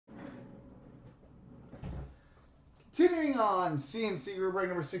Continuing on, CNC Group break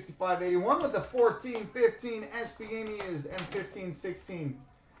number 6581 with the 14-15 SP Game Used and 15-16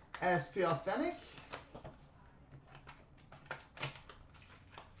 SP Authentic.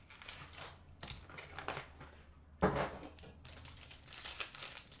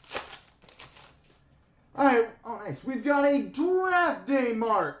 Alright, oh nice. We've got a Draft Day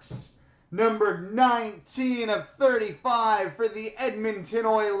Marks, numbered 19 of 35 for the Edmonton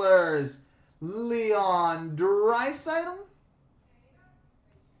Oilers, Leon Draisaitl.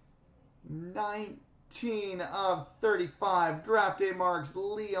 19 of 35, Draft Day Marks,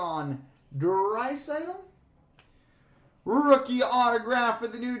 Leon Draisaitl. Rookie autograph for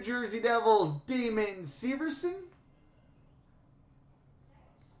the New Jersey Devils, Damon Severson.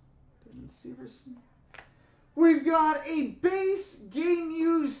 We've got a base game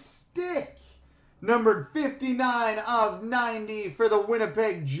used stick, numbered 59 of 90 for the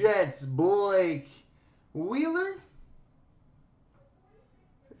Winnipeg Jets, Blake Wheeler.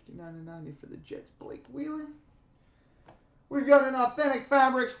 59 of 90 for the Jets, Blake Wheeler. We've got an authentic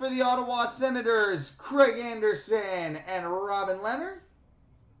fabrics for the Ottawa Senators, Craig Anderson and Robin Leonard.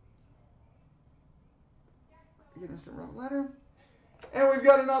 And we've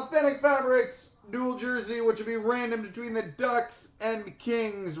got an authentic fabrics dual jersey, which will be random between the Ducks and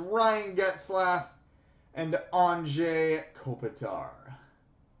Kings, Ryan Getzlaf and Anze Kopitar.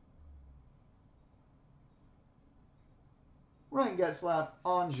 Ryan Getzlaf,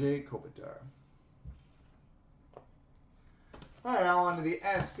 Anze Kopitar. All right, now on to the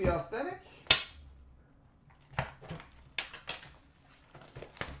SP Authentic.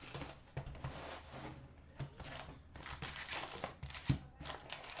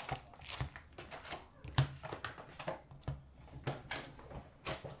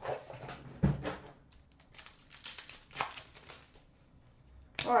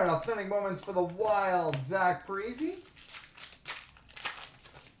 All right, authentic moments for the Wild, Zach Parise.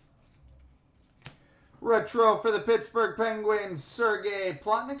 Retro for the Pittsburgh Penguins, Sergei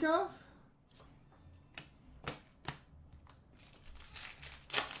Plotnikov.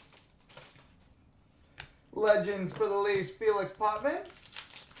 Legends for the Leafs, Felix Potvin.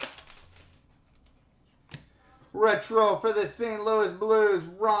 Retro for the St. Louis Blues,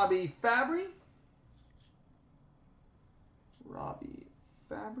 Robbie Fabry.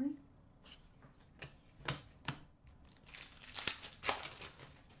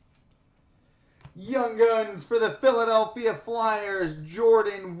 Young Guns for the Philadelphia Flyers,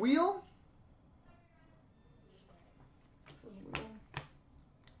 Jordan Wheel.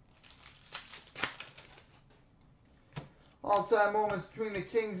 All-time moments between the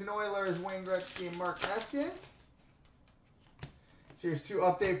Kings and Oilers, Wayne Gretzky and Mark Messier. Series 2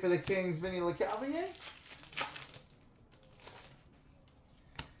 update for the Kings, Vinny LeCavalier.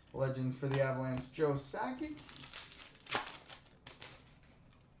 Legends for the Avalanche, Joe Sakic.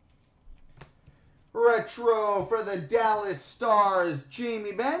 Retro for the Dallas Stars,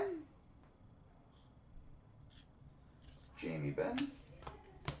 Jamie Benn.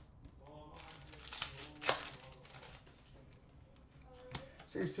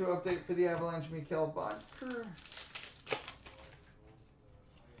 Series 2 update for the Avalanche, Mikhail Bodker.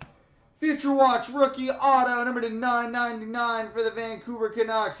 Future Watch rookie auto, number to 999 for the Vancouver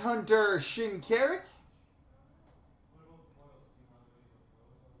Canucks, Hunter Shinkaruk.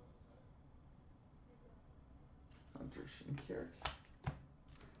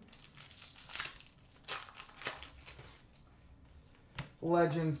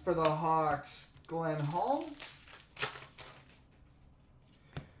 Legends for the Hawks, Glenn Hall.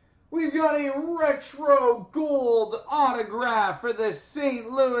 We've got a retro gold autograph for the St.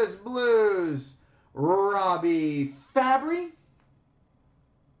 Louis Blues, Robbie Fabry.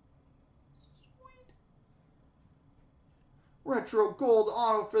 Sweet. Retro gold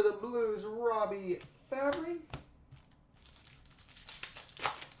auto for the Blues, Robbie Fabry.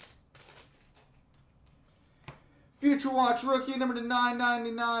 Future Watch rookie, number to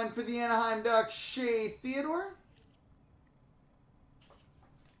 999 for the Anaheim Ducks, Shea Theodore.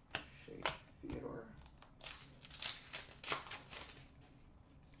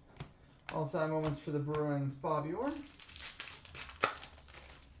 All-time moments for the Bruins, Bobby Orr.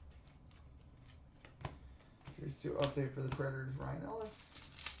 Series 2 update for the Predators, Ryan Ellis.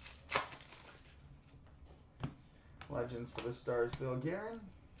 Legends for the Stars, Bill Guerin.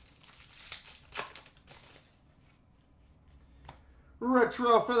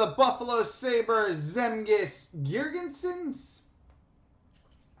 Retro for the Buffalo Sabres, Zemgus Girgensons.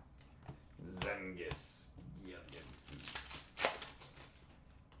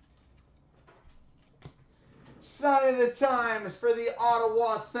 Sign of the Times for the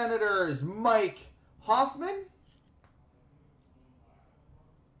Ottawa Senators, Mike Hoffman.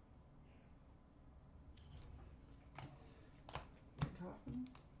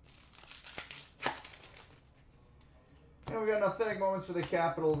 And we got an authentic moments for the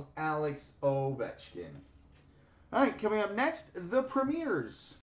Capitals, Alex Ovechkin. All right, coming up next, the premieres.